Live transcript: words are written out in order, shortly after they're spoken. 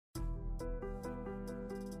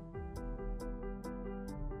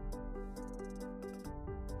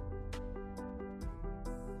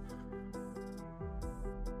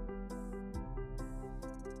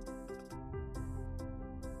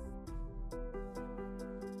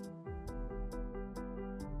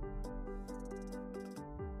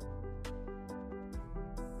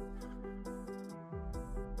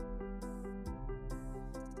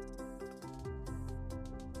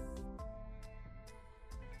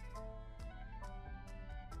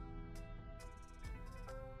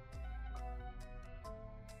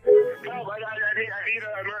I need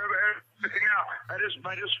now. I just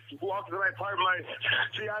walked to my apartment. My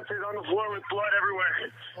fiance's on the floor with blood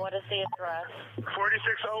everywhere. What is the address?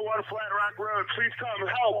 4601 Flat Rock Road. Please come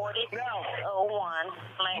help now. 4601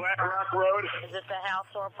 Flat Rock Road. Is it the house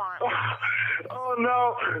or apartment? Oh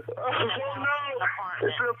no! Oh no!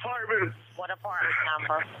 It's an apartment. What apartment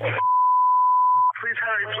number? Please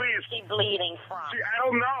hurry, please. Where is she bleeding from? I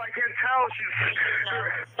don't know. I can't tell.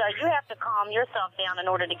 So you have to calm yourself down in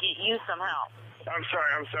order to get you some help. I'm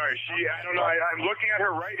sorry. I don't know. I'm looking at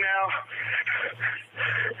her right now.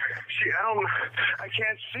 I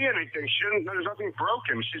can't see anything. There's nothing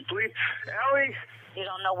broken. She's bleeding. Ellie. You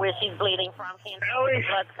don't know where she's bleeding from? Can't see Ellie.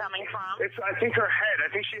 where the blood's coming from? I think her head. I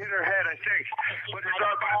think she hit her head, But it's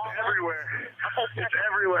up everywhere. Okay, it's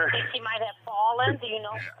everywhere. She might have fallen. Do you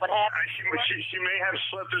know what happened? She may have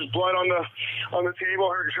slipped. There's blood on the table.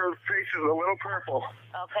 Her face is a little purple.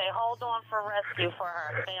 Okay, hold on for rescue for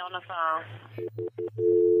her. Stay on the phone.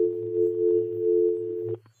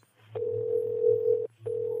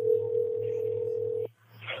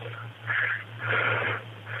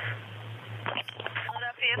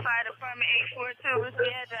 Fire Department 842. What's the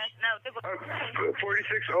address? No,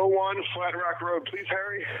 4601 Flat Rock Road. Please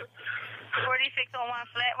hurry. 4601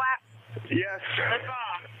 Flat Rock? Yes. What's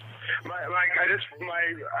wrong?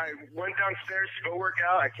 I went downstairs to go work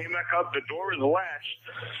out. I came back up. The door was latched.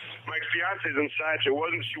 My fiance's inside. She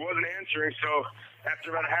wasn't answering. So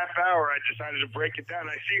after about a half hour, I decided to break it down.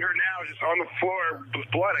 I see her now just on the floor with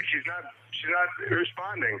blood. She's not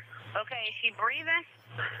responding. Okay, is she breathing?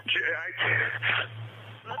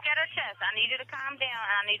 Look at her chest. I need you to calm down,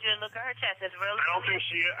 and I need you to look at her chest. It's really.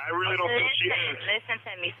 I really don't think she is. Listen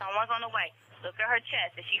to me. Someone's on the way. Look at her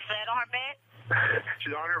chest. Is she flat on her back?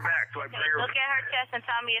 She's on her back. So okay, look at her chest and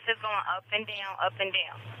tell me if it's going up and down, up and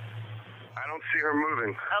down. I don't see her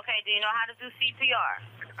moving. Okay, do you know how to do CPR?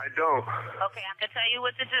 I don't. Okay, I can tell you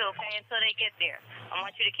what to do, okay, until they get there. I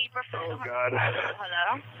want you to keep her foot. Oh, God.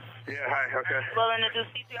 Hello? Yeah, hi, okay. Willing to do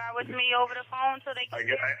CPR with me over the phone until they get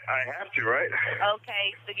there? I have to, right?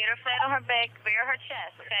 Okay, so get her flat on her back, bare her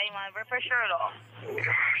chest, okay? You want to rip her shirt off.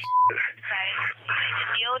 Okay?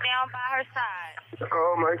 Kneel down by her side.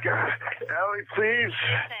 Oh, my God. Ellie, please.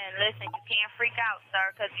 Listen, you can't freak out,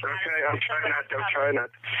 sir, because you okay, I'm trying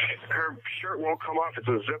not. Her shirt won't come off. It's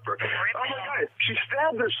a zipper. Oh, my God. She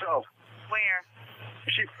stabbed herself. Where?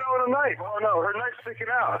 She fell with a knife. Oh, no, her knife's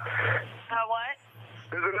sticking out. Her what?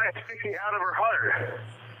 There's a knife sticking out of her heart.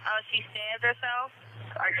 Oh, she stabbed herself?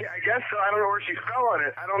 I guess so. I don't know where she fell on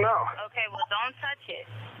it. I don't know. Okay, well, don't touch it.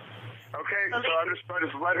 Okay, so I just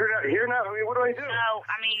let her down. Here now? I mean, what do I do? No,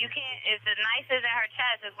 I mean, you can't. If the knife is in her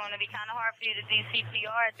chest, it's going to be kind of hard for you to do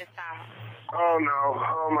CPR at this time. Oh, no.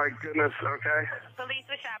 Oh, my goodness. Okay. Police,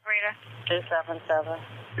 which operator? 277.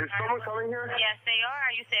 Is someone coming here? Yes, they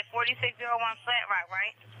are. You said 4601 Flat Rock,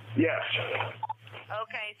 right? Yes.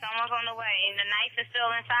 Okay, someone's on the way. And the knife is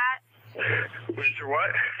still inside? Wait, so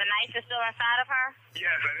what? The knife is still inside of her?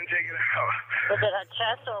 Yes, I didn't take it out. Was it her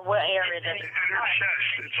chest or what area? It's in her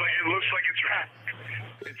chest. It looks like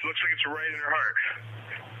it's right in her heart.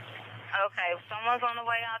 Okay, someone's on the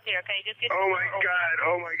way out there. Okay, just get. Oh my God!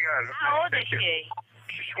 Oh my God! How old is she?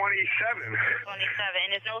 She's 27. 27,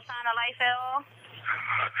 and there's no sign of life at all.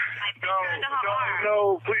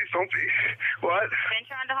 No, please don't be. What?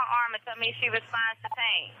 Pinch her under her arm and tell me if she responds to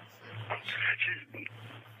pain.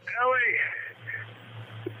 Ellie.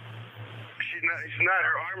 She's not.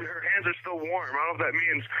 Her hands are still warm. I don't know what that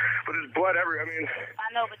means, but there's blood everywhere. I mean.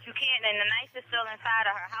 I know, but you can't. And the knife is still inside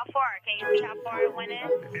of her. How far? Can you see how far it went in?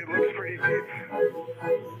 It looks pretty deep.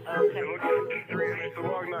 Okay. It looks like 3 inches. It's a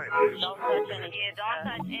long knife. Don't touch anything. Yeah, don't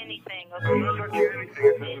touch anything. Okay? I'm not touching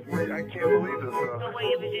anything. I can't believe this. So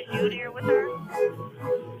wait, it was just you there with her?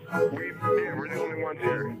 We're the only ones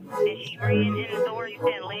here. Did she ran in the door? You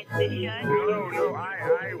said linked it shut? No.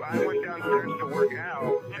 I went downstairs to work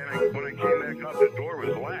out, and when I came back up, the door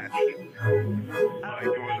was latched. Like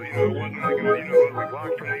it wasn't like it was like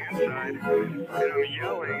locked from the inside. And I'm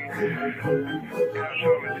yelling.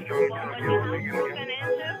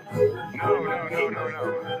 No. So no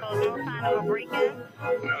sign of a break-in?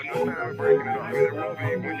 No sign of a break-in at all. I mean, there will be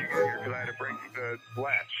when you get here because I had to break the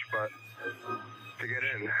latch, but to get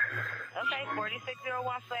in. Okay,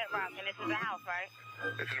 4601 Flat Rock, and this is a house, right?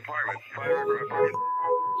 It's an apartment. Flat Rock apartment.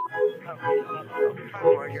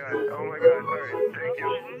 Oh my God. All right, thank you.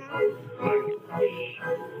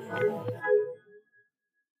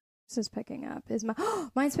 This is picking up.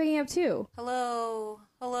 Mine's picking up too. Hello.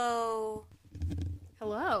 Hello.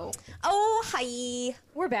 Oh, hi.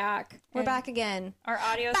 We're back. We're back again. Our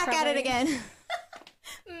audio's back at it again.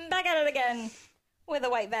 Back at it again with the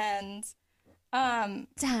white vans.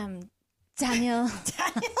 Damn Daniel.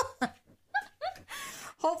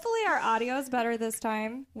 Hopefully our audio is better this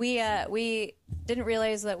time. We didn't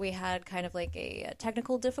realize that we had kind of like a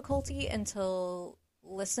technical difficulty until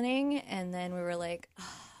listening, and then we were like,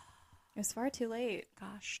 oh, It was far too late.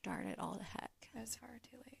 gosh darn it, all the heck. It was far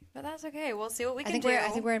too late. But that's okay. We'll see what we I can think do. I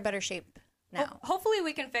think we're in better shape now. Hopefully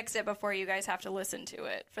we can fix it before you guys have to listen to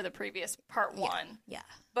it for the previous part 1. Yeah.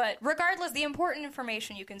 But regardless, the important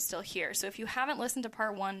information you can still hear. So if you haven't listened to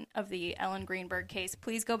part 1 of the Ellen Greenberg case,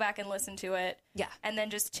 please go back and listen to it. Yeah. And then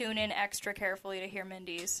just tune in extra carefully to hear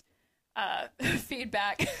Mindy's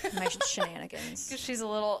feedback. My shenanigans. Because she's a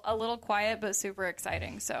little quiet but super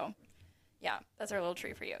exciting. So yeah, that's our little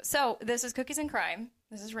treat for you. So this is Cookies and Crime.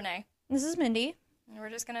 This is Renee. This is Mindy. And we're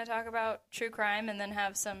just going to talk about true crime and then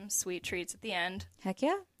have some sweet treats at the end. Heck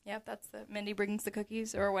yeah. Yep, that's the Mindy brings the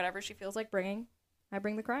cookies or whatever she feels like bringing. I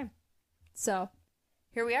bring the crime. So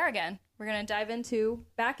here we are again. We're going to dive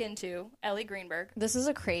back into Ellie Greenberg. This is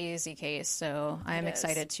a crazy case, so I'm is.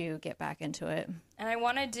 excited to get back into it. And I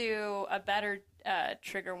want to do a better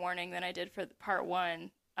trigger warning than I did for part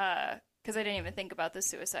 1 because I didn't even think about the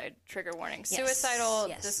suicide trigger warning. Yes. Suicidal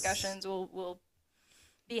Yes. discussions will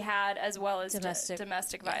be had as well as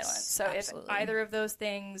domestic violence. So absolutely. if either of those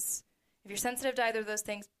things, if you're sensitive to either of those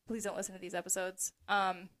things, please don't listen to these episodes.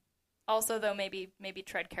 Also, though, maybe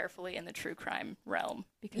tread carefully in the true crime realm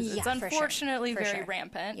because it's Yeah, for unfortunately sure. For very sure.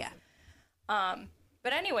 rampant. Yeah.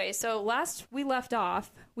 But anyway, so last we left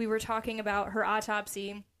off, we were talking about her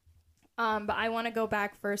autopsy. But I want to go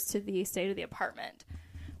back first to the state of the apartment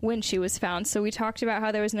when she was found. So we talked about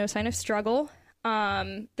how there was no sign of struggle.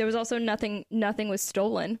 There was also nothing was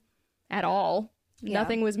stolen at all. Yeah.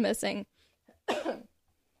 Nothing was missing.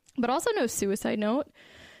 But also no suicide note.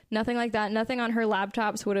 Nothing like that. Nothing on her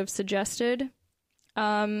laptops would have suggested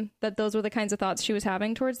that those were the kinds of thoughts she was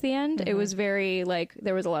having towards the end. Mm-hmm. It was very, like,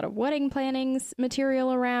 there was a lot of wedding plannings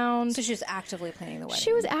material around. So she was actively planning the wedding.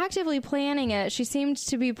 She was actively planning it. She seemed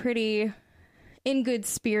to be pretty in good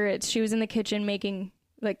spirits. She was in the kitchen making,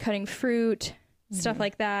 like, cutting fruit, stuff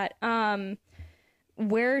like that.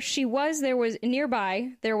 Where she was, there was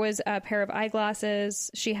a pair of eyeglasses.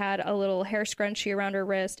 She had a little hair scrunchie around her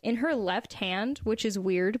wrist. In her left hand, which is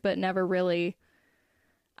weird, but never really...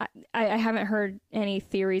 I haven't heard any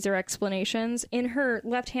theories or explanations. In her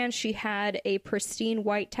left hand, she had a pristine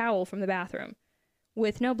white towel from the bathroom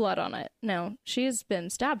with no blood on it. Now, she has been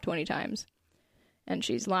stabbed 20 times, and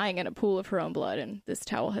she's lying in a pool of her own blood, and this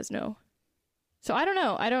towel has no... So I don't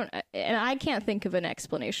know. I can't think of an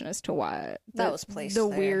explanation as to why that was placed the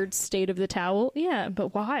there. weird state of the towel. Yeah,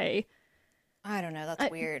 but why? I don't know. That's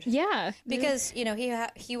weird. Yeah, Because, you know,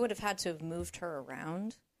 he would have had to have moved her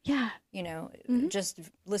around. yeah, You know, just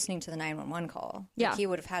listening to the 911 call. Yeah. Like, he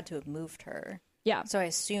would have had to have moved her. yeah. So I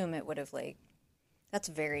assume it would have, like, that's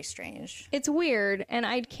very strange. It's weird, and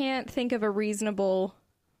I can't think of a reasonable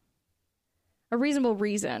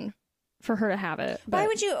reason for her to have it. How But,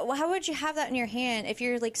 would you have that in your hand if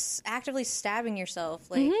you're, like, actively stabbing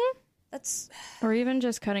yourself? Like, that's... or even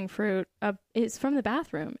just cutting fruit. It's from the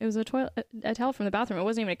bathroom. It was a towel from the bathroom. It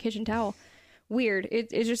wasn't even a kitchen towel. Weird.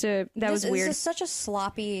 It's just was weird. This is such a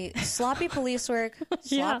sloppy police work,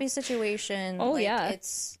 sloppy situation. Oh, like, yeah.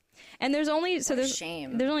 It's... And there's only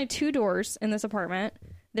shame. There's only 2 doors in this apartment.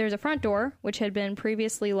 There's a front door, which had been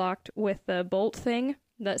previously locked with the bolt thing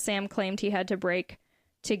that Sam claimed he had to break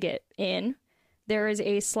to get in. There is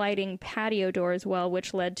a sliding patio door as well,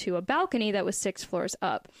 which led to a balcony that was 6 floors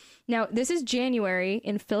up. Now, this is January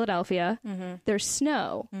in Philadelphia. There's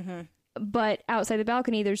snow, but outside the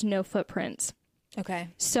balcony, there's no footprints. Okay.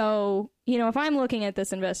 So, you know, if I'm looking at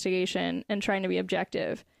this investigation and trying to be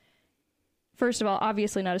objective, first of all,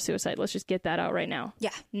 obviously not a suicide. Let's just get that out right now.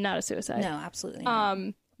 Yeah. Not a suicide. No, absolutely not.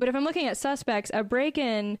 But if I'm looking at suspects, a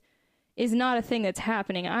break-in is not a thing that's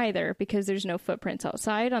happening either because there's no footprints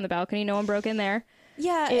outside on the balcony. No one broke in there.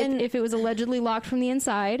 Yeah, and... If it was allegedly locked from the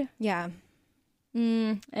inside, Yeah.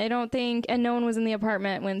 I don't think... And no one was in the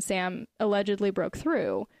apartment when Sam allegedly broke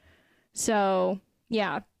through. So,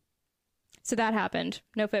 yeah. So that happened.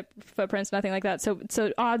 No footprints, nothing like that. So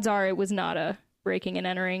odds are it was not a breaking and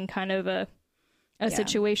entering kind of a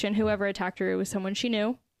situation. Whoever attacked her, it was someone she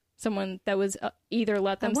knew. Someone that was either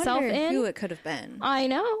let themselves in. Who it could have been. I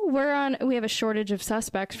know. We have a shortage of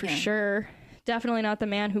suspects for sure. Definitely not the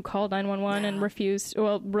man who called 911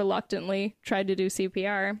 and reluctantly tried to do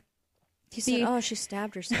CPR. He said, "Oh, she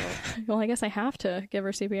stabbed herself." Well, I guess I have to give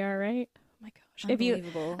her CPR, right? Oh my gosh.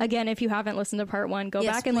 Unbelievable. If you haven't listened to part 1, go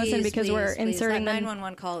Yes, back and listen because please, we're please. inserting that them.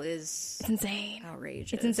 911 call is It's insane.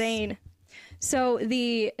 outrageous. It's insane. So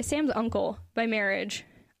Sam's uncle by marriage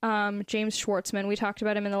James Schwartzman. We talked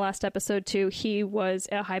about him in the last episode too. He was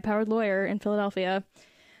a high-powered lawyer in Philadelphia.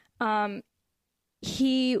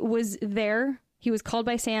 He was there. He was called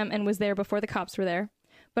by Sam and was there before the cops were there.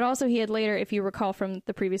 But also he had later, if you recall from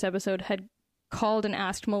the previous episode, had called and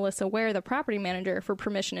asked Melissa Ware, the property manager, for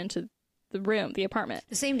permission into the apartment.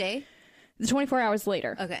 The same day? 24 hours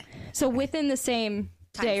later. Okay. So within the same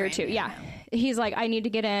day or two. Yeah. He's like, I need to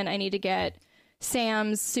get in. I need to get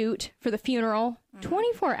Sam's suit for the funeral.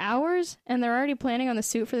 24 hours and they're already planning on the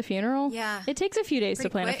suit for the funeral? Yeah. It takes a few days to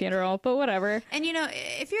plan a funeral, but whatever. And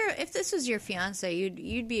if this was your fiance,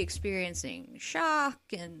 you'd be experiencing shock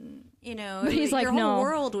and, but he's like, your whole no.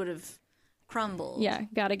 world would have crumbled. Yeah,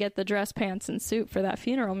 got to get the dress, pants, and suit for that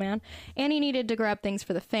funeral, man. And he needed to grab things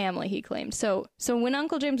for the family, he claimed. So when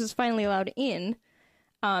Uncle James was finally allowed in,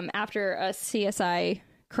 after a CSI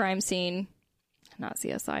crime scene, not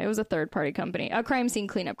CSI, it was a third-party company, a crime scene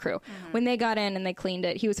cleanup crew. When they got in and they cleaned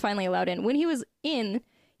it, he was finally allowed in. When he was in,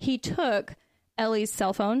 he took Ellie's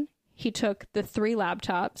cell phone. He took the 3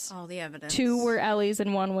 laptops. All the evidence. 2 were Ellie's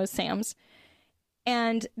and 1 was Sam's.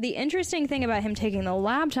 And the interesting thing about him taking the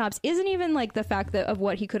laptops isn't even like the fact of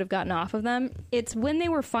what he could have gotten off of them. It's when they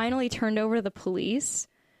were finally turned over to the police,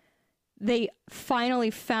 they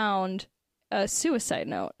finally found a suicide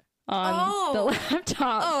note on the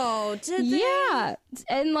laptop. Oh, did they? Yeah.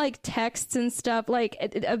 And like texts and stuff. Like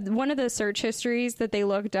one of the search histories that they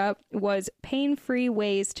looked up was pain-free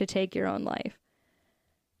ways to take your own life.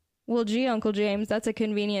 Well, gee, Uncle James, that's a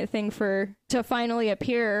convenient thing to finally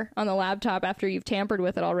appear on the laptop after you've tampered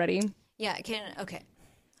with it already. Yeah, okay.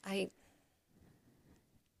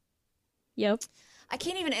 Yep. I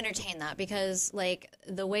can't even entertain that because, like,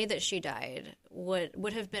 the way that she died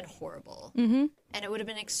would have been horrible. Mm-hmm. And it would have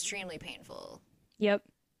been extremely painful. Yep.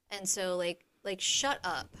 And so, like, shut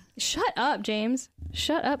up. Shut up, James.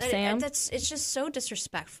 Shut up, Sam. It's just so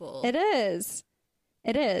disrespectful. It is.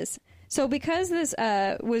 It is. So because this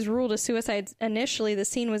was ruled a suicide initially, the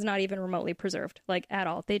scene was not even remotely preserved, like, at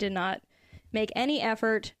all. They did not make any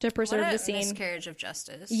effort to preserve the scene. Miscarriage of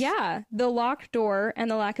justice. Yeah. The locked door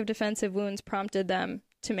and the lack of defensive wounds prompted them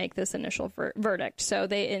to make this initial verdict. So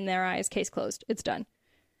they, in their eyes, case closed. It's done.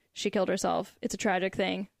 She killed herself. It's a tragic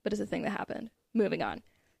thing, but it's a thing that happened. Moving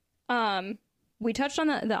on. We touched on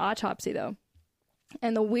the autopsy, though.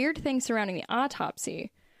 And the weird thing surrounding the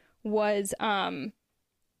autopsy was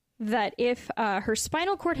that if her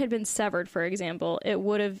spinal cord had been severed, for example, it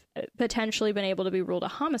would have potentially been able to be ruled a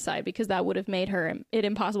homicide because that would have made it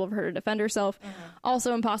impossible for her to defend herself.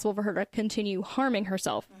 Also impossible for her to continue harming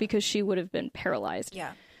herself because she would have been paralyzed.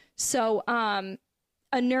 Yeah. So a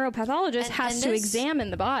neuropathologist has to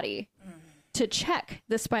examine the body to check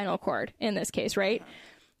the spinal cord in this case, right?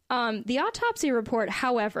 The autopsy report,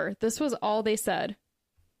 however, this was all they said.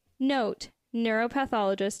 Note,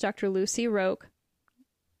 neuropathologist Dr. Lucy Roque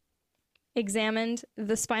examined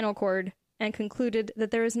the spinal cord and concluded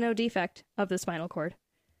that there is no defect of the spinal cord.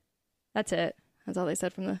 That's it. That's all they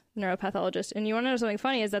said from the neuropathologist. And you want to know something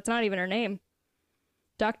funny is that's not even her name.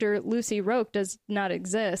 Dr. Lucy Roque does not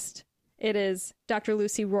exist. It is Dr.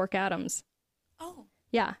 Lucy Rourke Adams. Oh.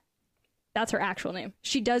 Yeah. That's her actual name.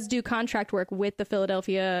 She does do contract work with the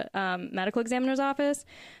Philadelphia Medical Examiner's Office,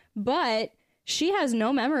 but she has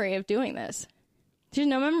no memory of doing this. She has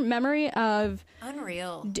no memory of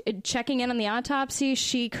unreal checking in on the autopsy.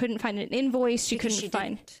 She couldn't find an invoice. She couldn't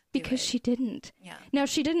find because she didn't. Yeah. No,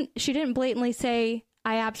 she didn't blatantly say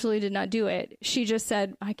I absolutely did not do it. She just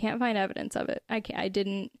said I can't find evidence of it. I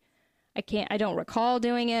don't recall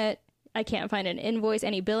doing it. I can't find an invoice,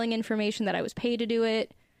 any billing information that I was paid to do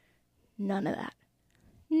it. None of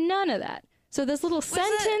that. So this little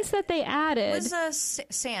sentence that they added was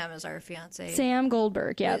Sam is our fiance. Sam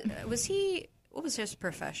Goldberg. Yeah. What was his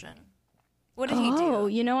profession? What did he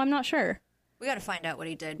do? Oh, I'm not sure. We got to find out what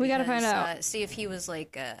he did. We got to find out. See if he was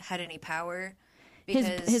had any power.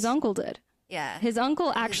 His uncle did. Yeah. His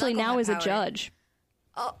uncle actually now is a judge.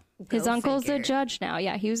 Oh, his uncle's a judge now.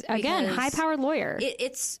 Yeah, he was again high-powered lawyer.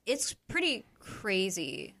 It's pretty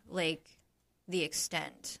crazy, the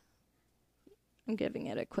extent. I'm giving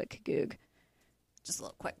it a quick goog. Just a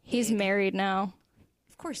little quick. He's married now.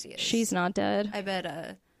 Of course he is. She's not dead. I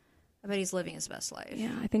bet he's living his best life.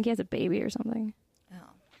 Yeah, I think he has a baby or something.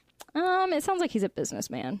 Oh. It sounds like he's a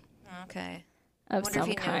businessman. Okay. Of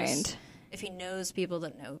some kind. If he knows people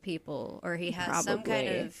that know people, or he has some kind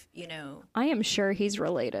of, I am sure he's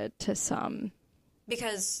related to some.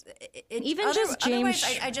 Because even just James.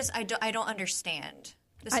 Otherwise, I don't understand.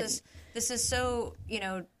 This is so,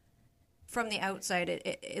 from the outside,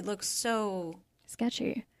 it looks so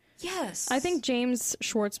sketchy. Yes. I think James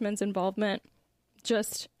Schwartzman's involvement,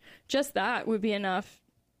 just that would be enough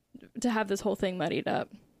to have this whole thing muddied up.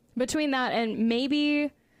 Between that and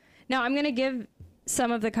maybe, now I'm going to give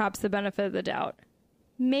some of the cops the benefit of the doubt.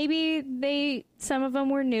 Maybe some of them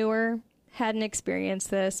were newer, hadn't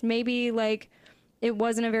experienced this. Maybe like it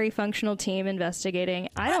wasn't a very functional team investigating.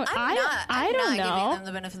 I don't know. Giving them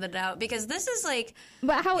the benefit of the doubt because this is like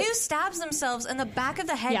who stabs themselves in the back of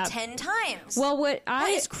the head 10 times. Well, that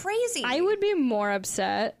is crazy. I would be more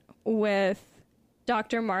upset with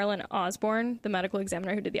Dr. Marlon Osborne, the medical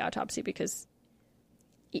examiner who did the autopsy, because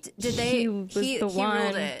he was the one.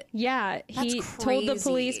 Ruled it. Yeah, That's he crazy. told the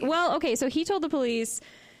police. Well, okay, so he told the police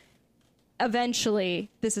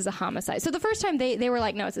eventually this is a homicide. So the first time they were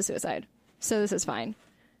like, no, it's a suicide. So this is fine.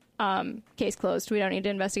 Case closed. We don't need to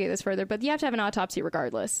investigate this further. But you have to have an autopsy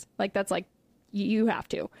regardless. Like, that's like, you have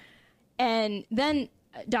to. And then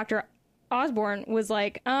Dr. Osborne was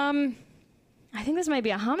like, I think this might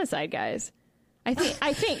be a homicide, guys. I think.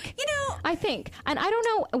 I think. And I don't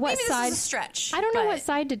know what maybe side. This is a stretch. I don't know what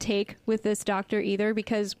side to take with this doctor either,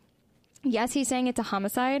 because yes, he's saying it's a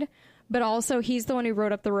homicide, but also he's the one who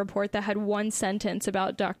wrote up the report that had one sentence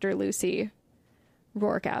about Dr. Lucy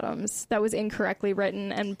Rourke Adams that was incorrectly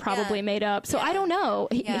written and probably made up. So I don't know.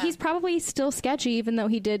 He's probably still sketchy, even though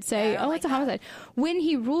he did say, it's a homicide. When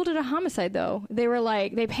he ruled it a homicide, though, they were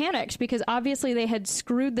like, they panicked because obviously they had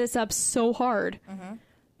screwed this up so hard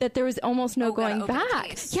that there was almost no going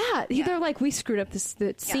back. They're like, we screwed up this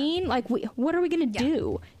scene. Like, what are we going to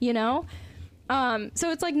do? You know?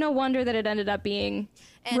 So it's like no wonder that it ended up being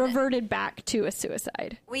reverted back to a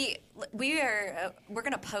suicide. We're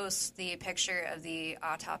gonna post the picture of the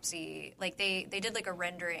autopsy. Like they did like a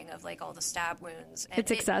rendering of like all the stab wounds. And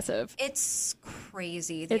it's excessive. It's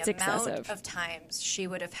crazy. The amount of times she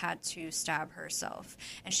would have had to stab herself,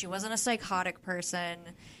 and she wasn't a psychotic person.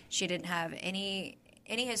 She didn't have any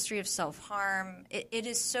history of self-harm. It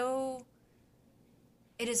is so.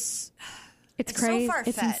 It is. It's crazy. So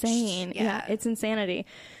it's insane. Yeah, it's insanity.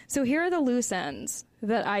 So here are the loose ends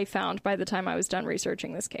that I found by the time I was done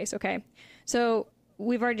researching this case, okay? So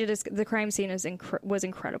we've already the crime scene was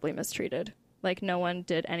incredibly mistreated. Like, no one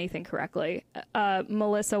did anything correctly.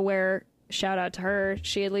 Melissa Ware, shout out to her.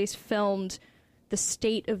 She at least filmed the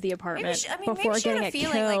state of the apartment before getting it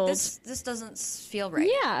killed. Like, this doesn't feel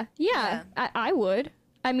right. Yeah. I would.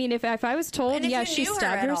 I mean, if I was told, she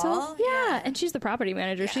stabbed herself. And she's the property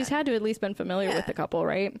manager. She's had to at least been familiar with the couple,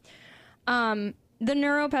 right? The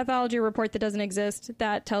neuropathology report that doesn't exist,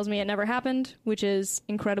 that tells me it never happened, which is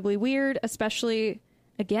incredibly weird, especially,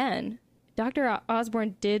 again, Dr.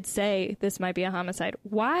 Osborne did say this might be a homicide.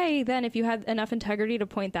 Why, then, if you had enough integrity to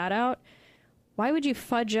point that out, why would you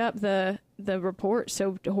fudge up the report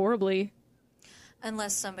so horribly?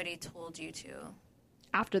 Unless somebody told you to.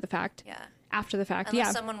 After the fact. Yeah. After the fact,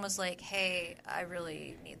 Unless someone was like, hey, I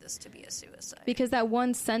really need this to be a suicide. Because that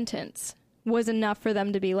one sentence was enough for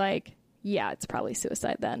them to be like, yeah, it's probably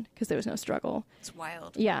suicide then, because there was no struggle. It's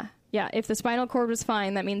wild. Yeah. If the spinal cord was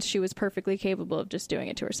fine, that means she was perfectly capable of just doing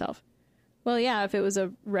it to herself. Well, yeah, if it was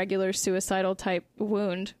a regular suicidal type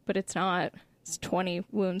wound, but it's not. It's 20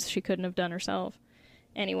 wounds she couldn't have done herself.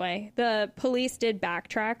 Anyway, the police did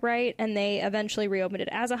backtrack, right? And they eventually reopened it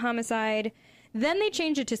as a homicide. Then they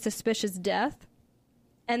changed it to suspicious death,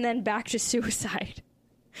 and then back to suicide.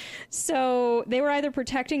 So they were either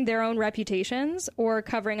protecting their own reputations or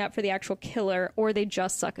covering up for the actual killer, or they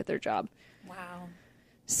just suck at their job. Wow.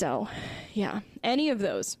 So, yeah, any of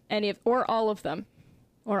those, or all of them,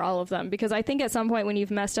 because I think at some point when you've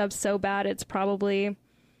messed up so bad, it's probably,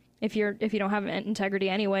 if you don't have integrity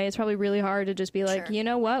anyway, it's probably really hard to just be like, you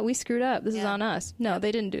know what, we screwed up. This is on us. No,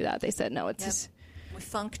 they didn't do that. They said no. It's just, we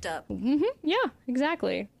funked up. Mm-hmm. Yeah,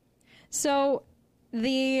 exactly. So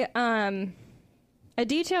the a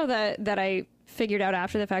detail that I figured out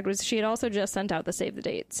after the fact was she had also just sent out the save the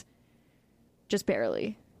dates. Just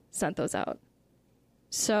barely sent those out.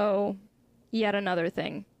 So yet another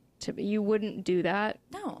thing. You wouldn't do that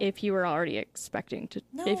if you were already expecting to.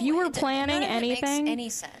 No, if you were planning anything, makes any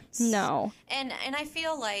sense. No. And I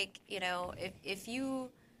feel like, if you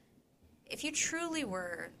truly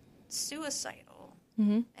were suicidal,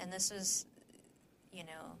 and this is,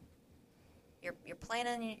 you're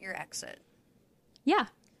planning your exit. Yeah.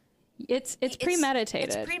 It's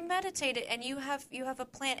premeditated. It's premeditated, and you have a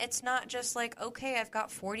plan. It's not just like, okay, I've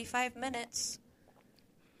got 45 minutes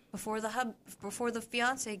before the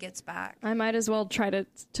fiance gets back. I might as well try to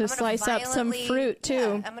slice up some fruit too.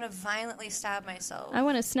 Yeah, I'm gonna violently stab myself. I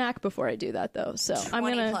want a snack before I do that though. So 20 I'm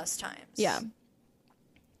gonna plus times. Yeah.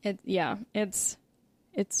 It's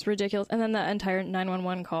ridiculous. And then the entire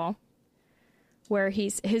 911 call where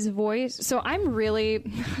his voice. So I'm really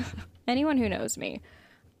anyone who knows me,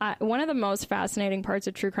 one of the most fascinating parts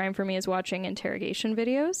of true crime for me is watching interrogation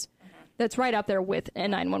videos. That's right up there with a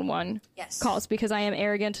 911 calls, because I am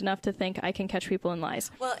arrogant enough to think I can catch people in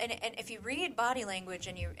lies. Well, and if you read body language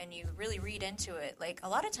and you really read into it, like a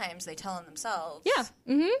lot of times they tell them themselves.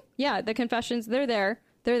 Yeah. Yeah, the confessions, they're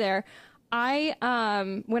there. I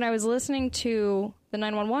when I was listening to the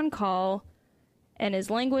 911 call and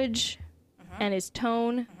his language and his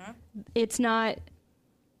tone, it's not.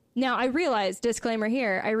 Now I realize, disclaimer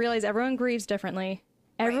here, I realize everyone grieves differently.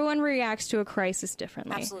 Everyone reacts to a crisis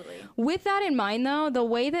differently. Absolutely. With that in mind, though, the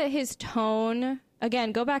way that his tone...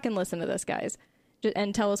 Again, go back and listen to this, guys,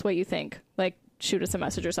 and tell us what you think. Like, shoot us a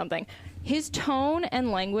message or something. His tone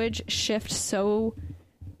and language shift so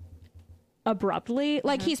abruptly.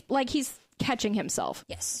 Like, he's catching himself.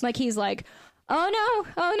 Yes. Like, he's like, oh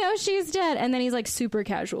no, she's dead. And then he's, like, super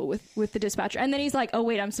casual with the dispatcher. And then he's like, oh,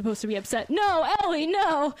 wait, I'm supposed to be upset. No, Ellie,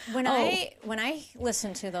 no. When I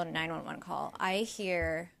listen to the 911 call, I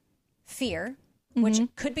hear fear, which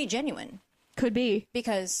could be genuine. Could be.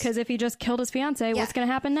 Because if he just killed his fiance, what's going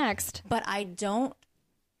to happen next? But I don't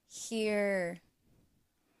hear...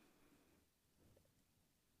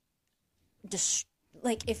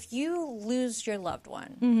 Like, if you lose your loved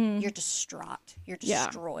one, you're distraught. You're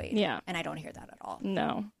destroyed. Yeah. And I don't hear that at all.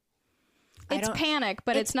 No. It's panic,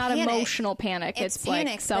 but it's not panic. Emotional panic. It's panic,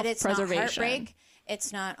 like self-preservation. But it's not heartbreak.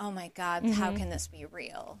 It's not, oh my God, how can this be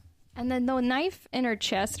real? And then the knife in her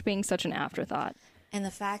chest being such an afterthought. And the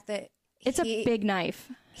fact that it's a big knife.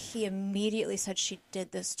 He immediately said she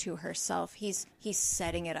did this to herself. He's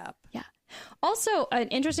setting it up. Yeah. Also, an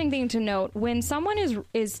interesting thing to note, when someone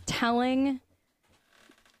is telling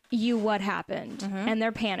you what happened and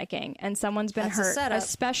they're panicking and someone's been hurt,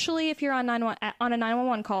 especially if you're on a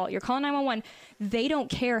 911 call, you're calling 911, they don't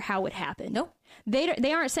care how it happened. Nope.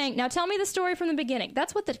 They aren't saying, now tell me the story from the beginning.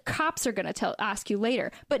 That's what the cops are going to ask you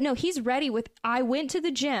later. But no, he's ready with, I went to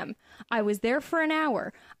the gym. I was there for an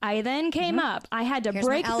hour. I then came up. I had to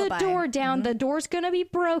break the door down. The door's going to be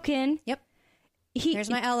broken. Yep. Here's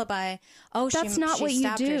my alibi. Oh, that's not what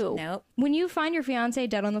you do. Nope. When you find your fiance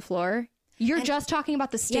dead on the floor, you're just talking about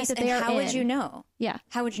the state that they are in. How would you know? Yeah.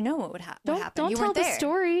 How would you know what would happen? Don't tell the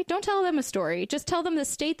story. Don't tell them a story. Just tell them the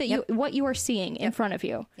state that what you are seeing in front of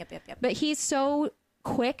you. Yep. But he's so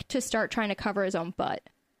quick to start trying to cover his own butt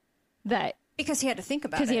that because he had to think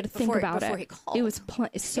about it. Because he had to think about before it. He called. It was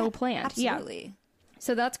so planned. Absolutely. Yeah.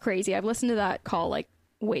 So that's crazy. I've listened to that call like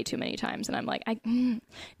way too many times, and I'm like,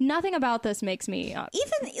 nothing about this makes me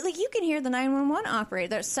even like you can hear the 911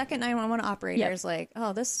 operator, the second 911 operator is like,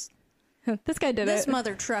 oh, this guy did it. This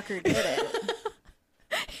mother trucker did it.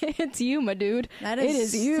 It's you, my dude. It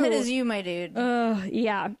is you. It is you, my dude.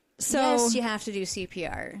 Yeah. So yes, you have to do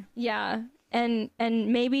CPR. Yeah. And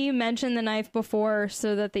maybe mention the knife before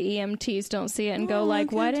so that the EMTs don't see it and go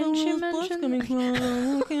like, why didn't you mention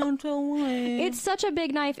I can't tell why. It's such a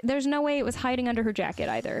big knife. There's no way it was hiding under her jacket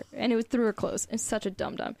either. And it was through her clothes. It's such a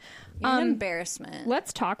dum-dum. An embarrassment.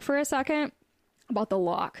 Let's talk for a second about the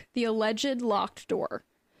lock. The alleged locked door.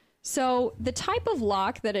 So the type of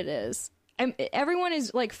lock that it is, everyone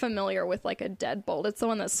is like familiar with like a deadbolt. It's the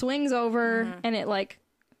one that swings over and it like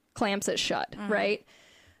clamps it shut, right?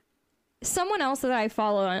 Someone else that I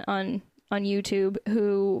follow on YouTube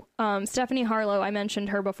who, Stephanie Harlow, I mentioned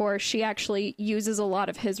her before, she actually uses a lot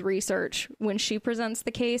of his research when she presents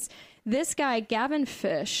the case. This guy, Gavin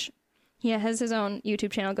Fish, he has his own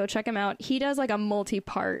YouTube channel. Go check him out. He does like a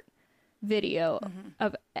multi-part video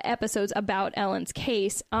of episodes about Ellen's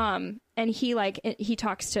case. And he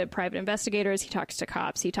talks to private investigators. He talks to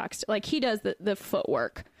cops. He does the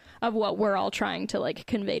footwork of what we're all trying to like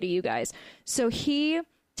convey to you guys. So he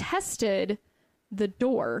tested the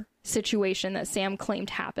door situation that Sam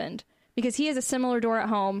claimed happened because he has a similar door at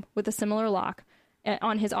home with a similar lock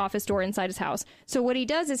on his office door inside his house. So what he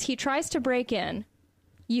does is he tries to break in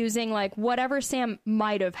using like whatever Sam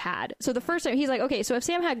might have had. So the first time he's like, okay, so if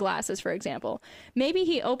Sam had glasses, for example, maybe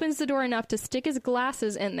he opens the door enough to stick his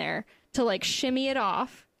glasses in there to like shimmy it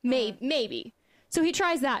off. Maybe. So he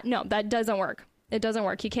tries that. No, that doesn't work. It doesn't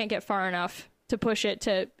work. You can't get far enough to push it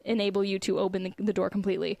to enable you to open the door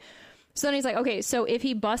completely. So then he's like, okay, so if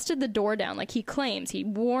he busted the door down, like he claims, he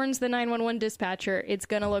warns the 911 dispatcher, it's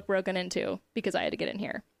going to look broken into because I had to get in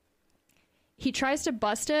here. He tries to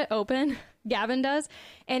bust it open, Gavin does,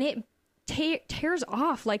 and it tears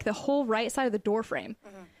off like the whole right side of the door frame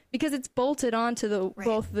because it's bolted onto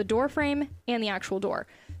both the door frame and the actual door.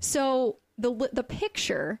 So the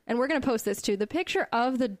picture, and we're going to post this too, the picture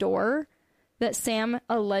of the door that Sam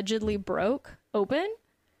allegedly broke open,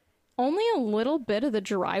 only a little bit of the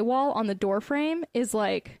drywall on the door frame is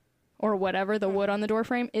like, or whatever, the wood on the door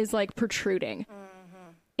frame is like protruding.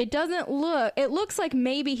 It doesn't look, it looks like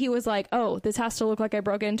maybe he was like, oh, this has to look like I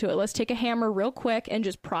broke into it. Let's take a hammer real quick and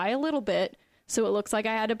just pry a little bit so it looks like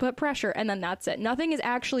I had to put pressure, and then that's it. Nothing is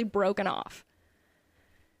actually broken off.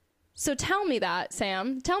 So tell me that,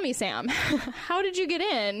 Sam. Tell me, Sam, how did you get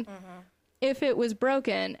in if it was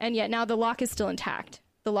broken and yet now the lock is still intact?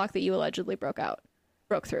 The lock that you allegedly broke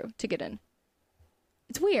through to get in.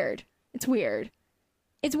 It's weird. It's weird.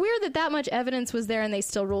 It's weird that much evidence was there and they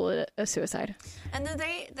still rule it a suicide. And did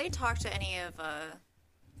they talk to any of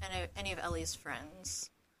Ellie's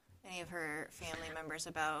friends, any of her family members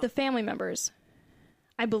about the family members?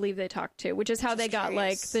 I believe they talked to, which is how they got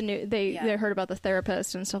curious. Like they heard about the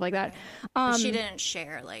therapist and stuff like that. But she didn't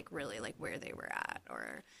share like really like where they were at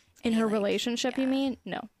or in her relationship. You mean?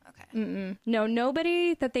 No. Okay. Mm-mm. No,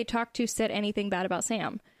 nobody that they talked to said anything bad about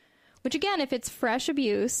Sam. Which again, if it's fresh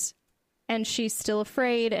abuse. And she's still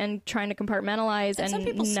afraid and trying to compartmentalize and some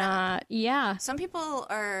people not. Yeah. Some people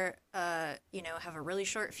are, have a really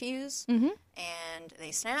short fuse and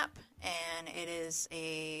they snap, and it is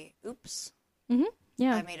a oops. Mm-hmm.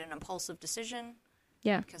 Yeah. I made an impulsive decision.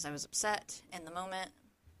 Yeah. Because I was upset in the moment.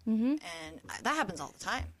 Mm-hmm. And that happens all the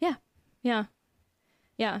time. Yeah. Yeah.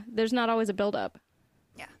 Yeah. There's not always a buildup.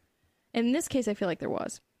 Yeah. In this case, I feel like there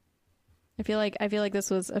was. I feel like this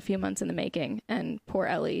was a few months in the making, and poor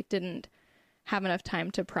Ellie didn't have enough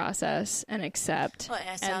time to process and accept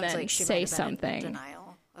and then like she say something. In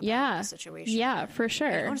denial about the situation. Yeah, for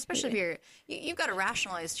sure. Especially if you've got to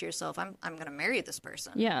rationalize to yourself, I'm going to marry this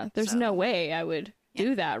person. Yeah, there's no way I would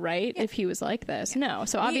do that, right? Yeah. If he was like this. Yeah. No,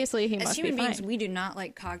 so obviously he must be fine. As human beings, we do not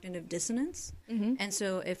like cognitive dissonance. Mm-hmm. And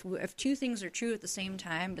so if two things are true at the same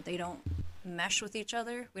time, but they don't mesh with each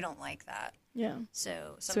other, we don't like that. Yeah.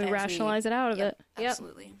 So we rationalize it out of it.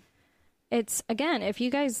 Absolutely. Yep. It's, again, if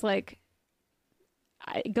you guys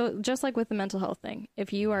I go just like with the mental health thing.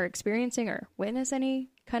 If you are experiencing or witness any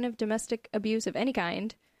kind of domestic abuse of any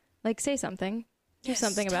kind, say something, do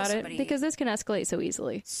something about it, because this can escalate so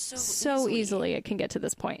easily. So easily it can get to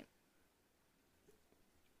this point.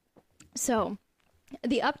 So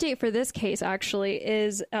the update for this case actually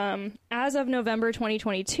is, as of November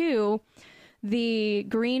 2022, the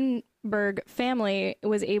Greenberg family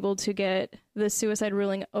was able to get the suicide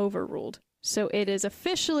ruling overruled. So it has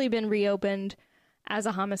officially been reopened as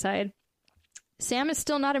a homicide. Sam is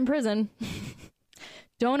still not in prison.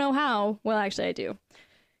 Don't know how. Well, actually, I do,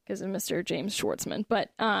 because of Mr. James Schwartzman.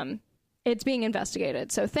 But it's being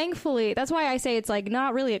investigated. So thankfully, that's why I say it's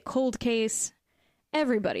not really a cold case.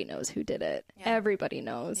 Everybody knows who did it. Yeah. Everybody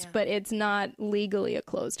knows. Yeah. But it's not legally a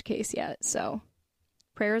closed case yet. So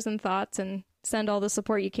prayers and thoughts, and send all the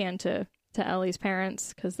support you can to Ellie's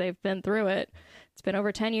parents, because they've been through it. It's been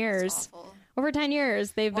over 10 years. It's awful. Over 10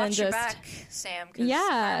 years, they've been just... Watch your back, Sam, because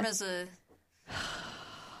karma's a...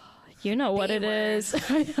 You know what it is.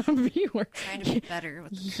 Trying to be better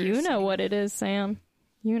with the cursing. You know what it is, Sam.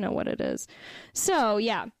 You know what it is. So,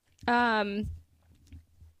 yeah.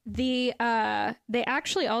 They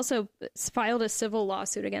actually also filed a civil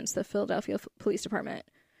lawsuit against the Philadelphia Police Department.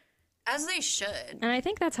 As they should. And I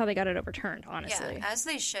think that's how they got it overturned, honestly. Yeah, as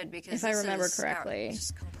they should, because if I remember correctly.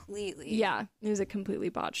 Just completely... Yeah, it was a completely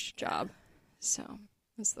botched job. So,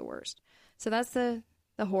 it's the worst. So that's the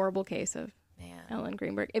horrible case of Ellen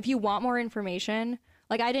Greenberg. If you want more information,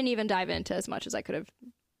 I didn't even dive into as much as I could have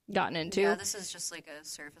gotten into. Yeah, this is just a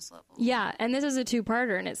surface level. Yeah, and this is a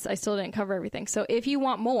two-parter, and I still didn't cover everything. So if you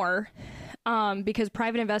want more, because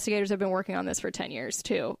private investigators have been working on this for 10 years,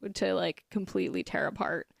 too, to, completely tear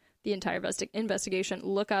apart the entire investigation,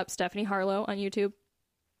 look up Stephanie Harlow on YouTube.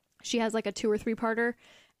 She has, a 2 or 3-parter,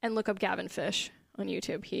 and look up Gavin Fish on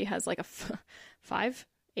YouTube. He has, a 5,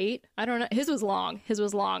 8, I don't know. His was long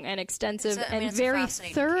and extensive and very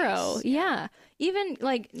thorough. Case. Yeah. Even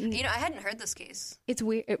I hadn't heard this case. It's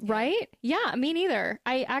weird, right? Yeah, me neither.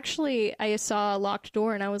 I saw a locked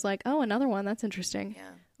door and I was like, oh, another one. That's interesting.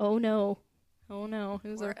 Yeah. Oh no.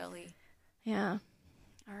 Poor Ellie. Yeah.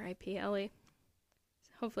 R.I.P. Ellie.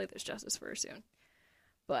 Hopefully there's justice for her soon.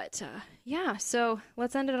 But yeah, so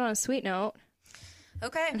let's end it on a sweet note.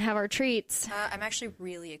 Okay. And have our treats. I'm actually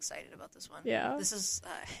really excited about this one. Yeah. This is,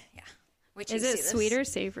 Wait till you see this. Is it sweet or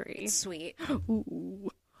savory? It's sweet. Ooh.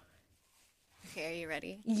 Okay, are you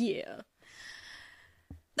ready? Yeah.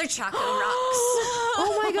 They're chocolate rocks.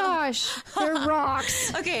 Oh my gosh. They're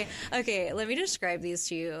rocks. Okay, let me describe these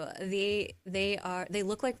to you. They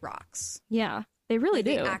look like rocks. Yeah, they really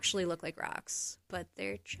do. They actually look like rocks, but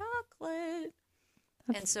they're chocolate.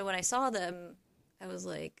 And so when I saw them, I was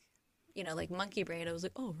like, monkey brain, I was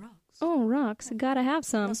like, oh, rocks. Oh, rocks. Gotta have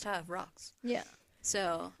some. Must have rocks. Yeah.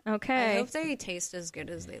 So okay, I hope they taste as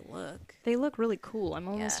good as they look. They look really cool. I'm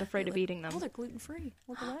almost afraid of eating them. Oh, they're gluten-free.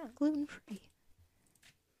 Look at that. Gluten-free.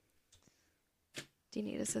 Do you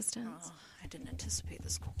need assistance? Oh, I didn't anticipate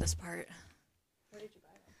this part. Where did you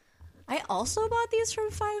buy them? I also bought these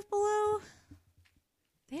from Five Below.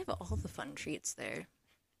 They have all the fun treats there.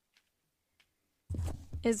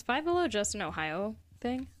 Is Five Below just an Ohio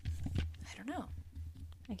thing? I don't know.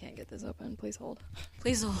 I can't get this open. Please hold.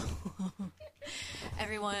 Please hold.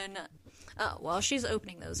 Everyone, while she's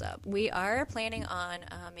opening those up, we are planning on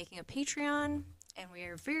making a Patreon, and we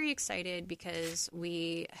are very excited because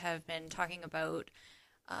we have been talking about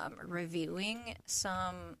reviewing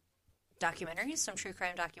some documentaries, some true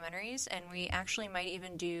crime documentaries, and we actually might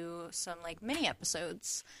even do some like mini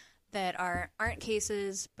episodes that aren't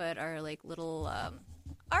cases, but are like little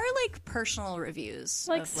are like personal reviews.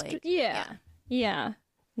 Like, of, like yeah.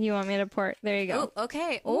 You want me to pour? There you go. Oh,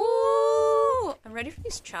 okay. Oh, I'm ready for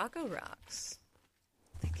these Choco Rocks.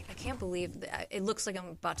 I can't believe that. It looks like I'm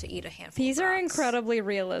about to eat a handful. These of are rocks. incredibly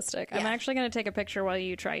realistic. Yeah. I'm actually going to take a picture while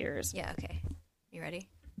you try yours. Yeah. Okay. You ready?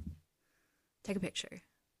 Take a picture.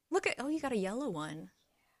 Look at. Oh, you got a yellow one.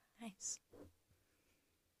 Nice.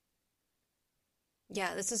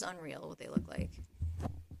 Yeah, this is unreal what they look like.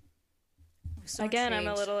 So Again, intrigued.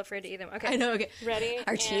 I'm a little afraid to eat them. Okay. I know. Okay. Ready?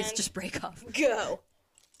 Our teeth just break off. Go.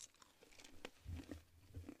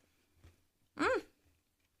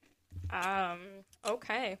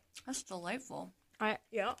 Okay. That's delightful.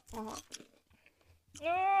 Yeah.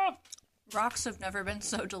 Rocks have never been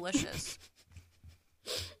so delicious.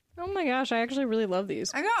 Oh my gosh, I actually really love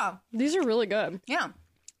these. I know. These are really good. Yeah.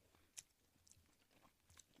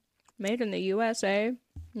 Made in the USA,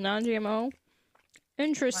 non-GMO.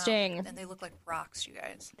 Interesting. Wow. And they look like rocks, you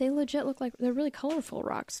guys. They legit look like they're really colorful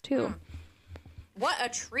rocks too. What a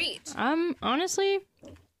treat. Honestly,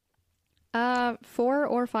 4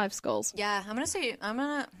 or 5 skulls. Yeah, I'm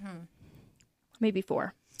gonna Maybe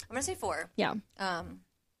 4. say 4. Yeah.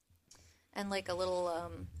 And like a little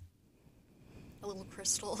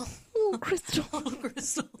crystal. Ooh, crystal. A little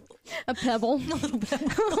crystal. A pebble.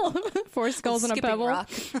 4 skulls and a pebble. Rock.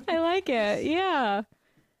 I like it. Yeah.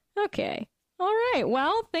 Okay. All right.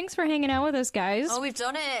 Well, thanks for hanging out with us, guys. Oh, we've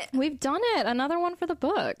done it. We've done it. Another one for the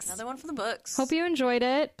books. Another one for the books. Hope you enjoyed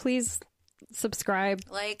it. Please subscribe,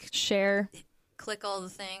 like, share, click all the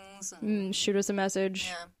things. And... shoot us a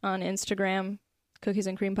message on Instagram, Cookies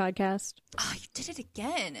and Cream Podcast. Oh, you did it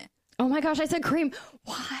again. Oh my gosh, I said cream.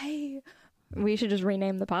 Why? We should just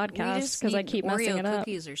rename the podcast because I keep messing it up.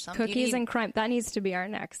 Cookies or something. Cookies and crime. That needs to be our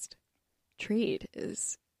next treat.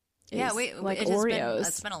 Is like Oreos.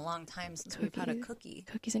 It's been a long time since we've had a cookie.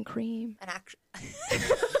 Cookies and cream. An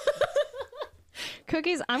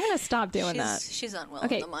Cookies. I'm gonna stop doing that. She's unwell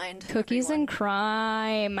in the mind. Cookies and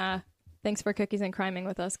crime. Thanks for cookies and criming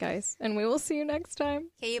with us, guys, and we will see you next time.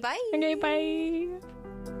 Okay, bye. Okay, bye.